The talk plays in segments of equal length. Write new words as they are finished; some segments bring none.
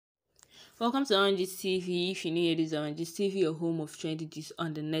Welcome to Oranges TV. If you're new here, this is Oranges TV, your home of trendy gist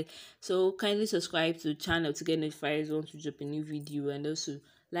on the net. So kindly subscribe to the channel to get notified once we drop a new video, and also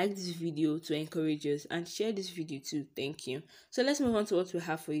like this video to encourage us and share this video too. Thank you. So let's move on to what we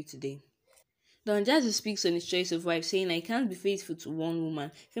have for you today. Don Jazzy speaks on his choice of wife, saying, "I can't be faithful to one woman."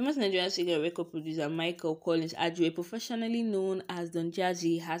 Famous Nigerian singer and record producer Michael Collins Adjue, professionally known as Don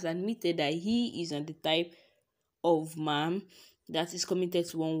Jazzy, has admitted that he is on the type of man that is committed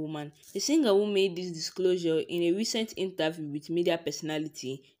to one woman. The singer, who made this disclosure in a recent interview with media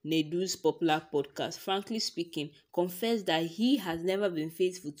personality Nedu's popular podcast, Frankly Speaking, confessed that he has never been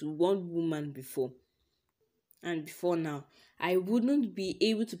faithful to one woman before. And before now, I wouldn't be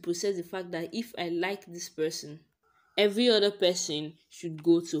able to process the fact that if I like this person, every other person should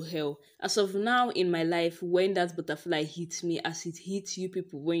go to hell. As of now in my life, when that butterfly hits me as it hits you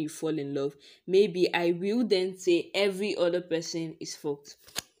people when you fall in love, maybe I will then say every other person is fucked.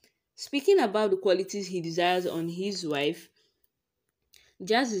 Speaking about the qualities he desires on his wife,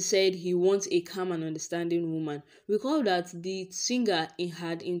 Jazzy said he wants a calm and understanding woman. Recall that the singer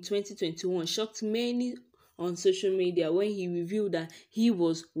had in 2021 shocked many on social media when he revealed that he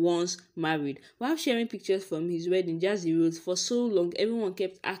was once married. While sharing pictures from his wedding, Jazzy wrote, "For so long, everyone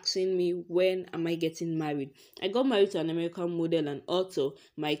kept asking me, when am I getting married? I got married to an American model and author,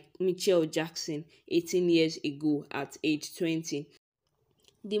 Michelle Jackson, 18 years ago at age 20.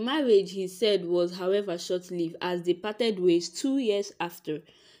 The marriage, he said, was however short-lived as they parted ways 2 years after.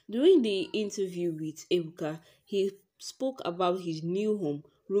 During the interview with Ebuka, he spoke about his new home,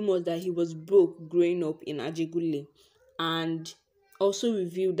 rumors that he was broke growing up in Ajegule, and also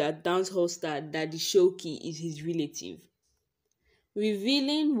revealed that dancehall star Daddy Shoki is his relative.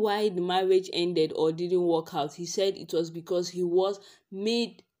 Revealing why the marriage ended or didn't work out, he said it was because he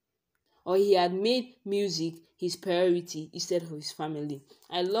had made music his priority instead of his family.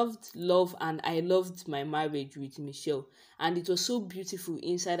 I loved love and I loved my marriage with Michelle, and it was so beautiful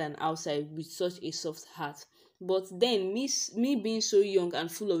inside and outside with such a soft heart. But then me being so young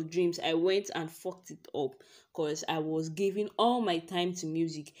and full of dreams, I went and fucked it up because I was giving all my time to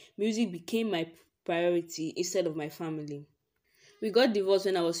music. Music became my priority instead of my family. We got divorced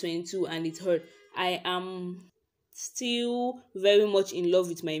when I was 22 and it hurt. I am still very much in love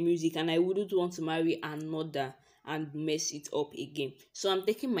with my music and I wouldn't want to marry another and mess it up again. So I'm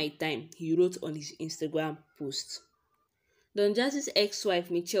taking my time," he wrote on his Instagram post. Don Jazzy's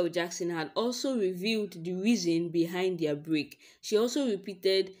ex-wife Michelle Jackson had also revealed the reason behind their break. She also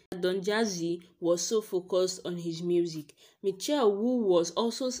repeated that Don Jazzy was so focused on his music. Michelle, who was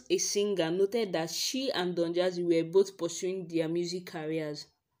also a singer, noted that she and Don Jazzy were both pursuing their music careers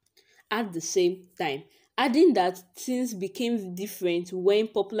at the same time, adding that things became different when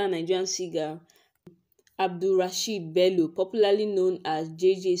popular Nigerian singer Abdulrasheed Bello, popularly known as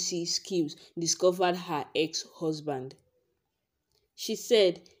JJC Skills, discovered her ex-husband. She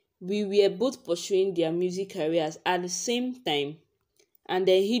said, "We were both pursuing their music careers at the same time, and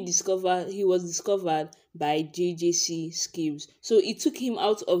then he was discovered by JJC Skills. So it took him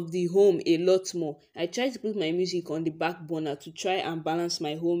out of the home a lot more. I tried to put my music on the back burner to try and balance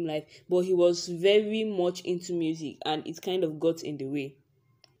my home life, but he was very much into music and it kind of got in the way."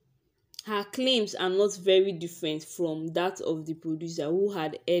 Her claims are not very different from that of the producer, who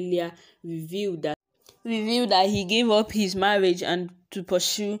had earlier revealed that he gave up his marriage and to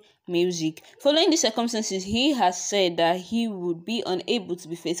pursue music. Following the circumstances, he has said that he would be unable to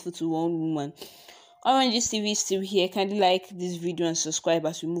be faithful to one woman. Oranges TV is still here. Kindly like this video and subscribe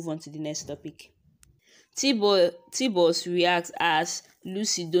as we move on to the next topic. T-Boss reacts as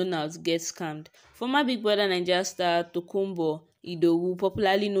Lucy Donald gets scammed. Former Big Brother Nigeria star Tokunbo Idowu,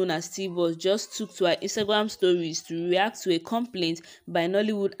 popularly known as T-Boss, just took to her Instagram stories to react to a complaint by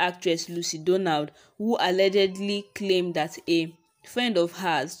Nollywood actress Lucy Donald, who allegedly claimed that a friend of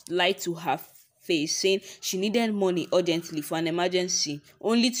hers lied to her face, saying she needed money urgently for an emergency,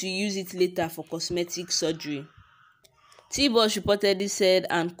 only to use it later for cosmetic surgery. T-Boss reportedly said,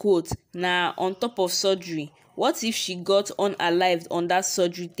 and quote, "Nah, on top of surgery. What if she got unalived on that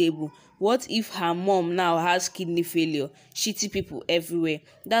surgery table? What if her mom now has kidney failure? Shitty people everywhere.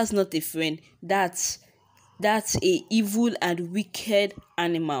 That's not a friend. That's a evil and wicked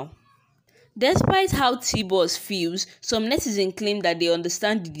animal." Despite how T-Boss feels, some netizens claim that they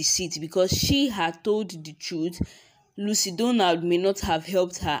understand the deceit because she had told the truth. Lucy Donald may not have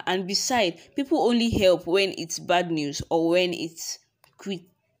helped her, and besides, people only help when it's bad news or when it's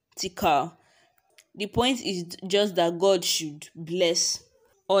critical. The point is just that God should bless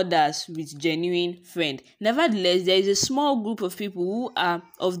others with genuine friend. Nevertheless, there is a small group of people who are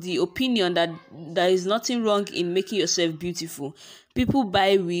of the opinion that there is nothing wrong in making yourself beautiful. People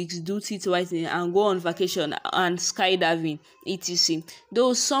buy wigs, do teeth whitening, and go on vacation and skydiving, etc.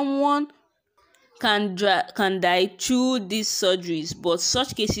 Though someone can die through these surgeries, but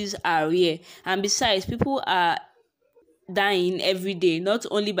such cases are rare. And besides, people are dying every day, not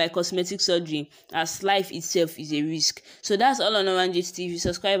only by cosmetic surgery, as life itself is a risk. So that's all on Orange TV.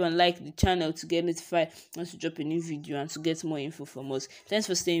 Subscribe and like the channel to get notified once we drop a new video and to get more info from us. Thanks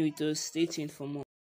for staying with us. Stay tuned for more.